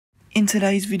In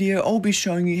today's video, I'll be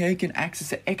showing you how you can access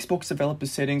the Xbox developer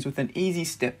settings with an easy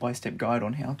step-by-step guide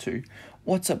on how to.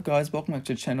 What's up guys, welcome back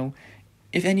to the channel.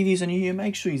 If any of you are new here,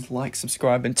 make sure you like,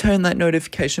 subscribe and turn that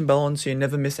notification bell on so you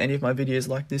never miss any of my videos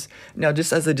like this. Now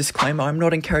just as a disclaimer, I'm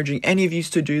not encouraging any of you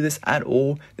to do this at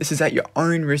all. This is at your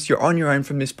own risk, you're on your own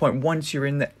from this point. Once you're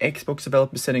in the Xbox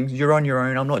developer settings, you're on your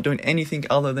own. I'm not doing anything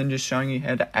other than just showing you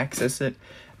how to access it.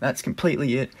 That's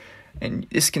completely it. And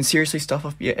this can seriously stuff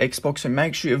up your Xbox, so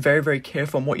make sure you're very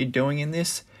careful on what you're doing in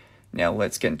this. Now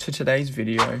let's get into today's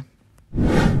video.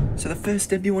 So the first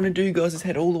step you want to do guys is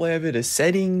head all the way over to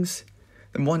settings.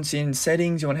 Then once you're in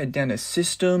settings, you want to head down to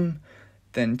system,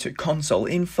 then to console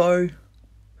info.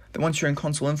 Then once you're in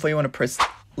console info, you want to press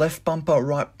left bumper,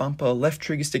 right bumper, left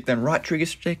trigger stick, then right trigger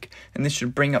stick. And this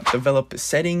should bring up developer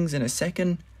settings in a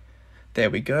second. There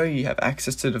we go, you have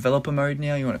access to developer mode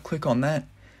now. You want to click on that.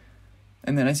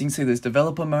 And then as you can see, there's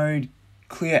developer mode,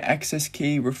 clear access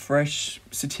key, refresh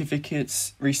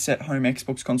certificates, reset home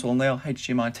Xbox console now,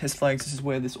 HDMI test flags. This is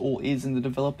where this all is in the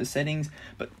developer settings.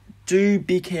 But do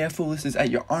be careful, this is at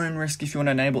your own risk if you want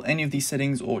to enable any of these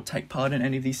settings or take part in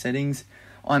any of these settings.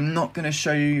 I'm not going to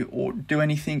show you or do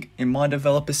anything in my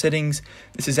developer settings.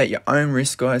 This is at your own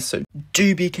risk guys, so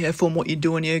do be careful in what you're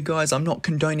doing here guys. I'm not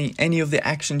condoning any of the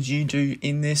actions you do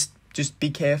in this. Just be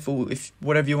careful. If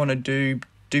whatever you want to do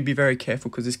be very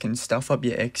careful because this can stuff up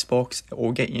your Xbox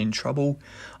or get you in trouble.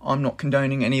 I'm not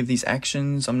condoning any of these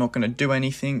actions. I'm not going to do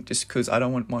anything just because I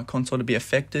don't want my console to be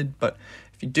affected. But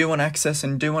if you do want access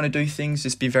and do want to do things,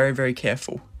 just be very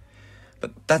careful.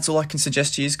 But that's all I can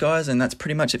suggest to you guys, and that's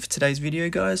pretty much it for today's video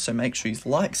guys. So make sure you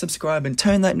like, subscribe and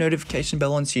turn that notification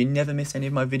bell on so you never miss any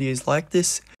of my videos like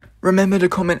this. Remember to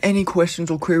comment any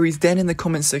questions or queries down in the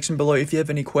comment section below. If you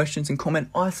have any questions, and comment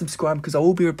I subscribe because I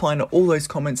will be replying to all those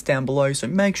comments down below. So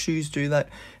make sure you do that,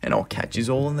 and I'll catch you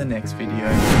all in the next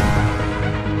video.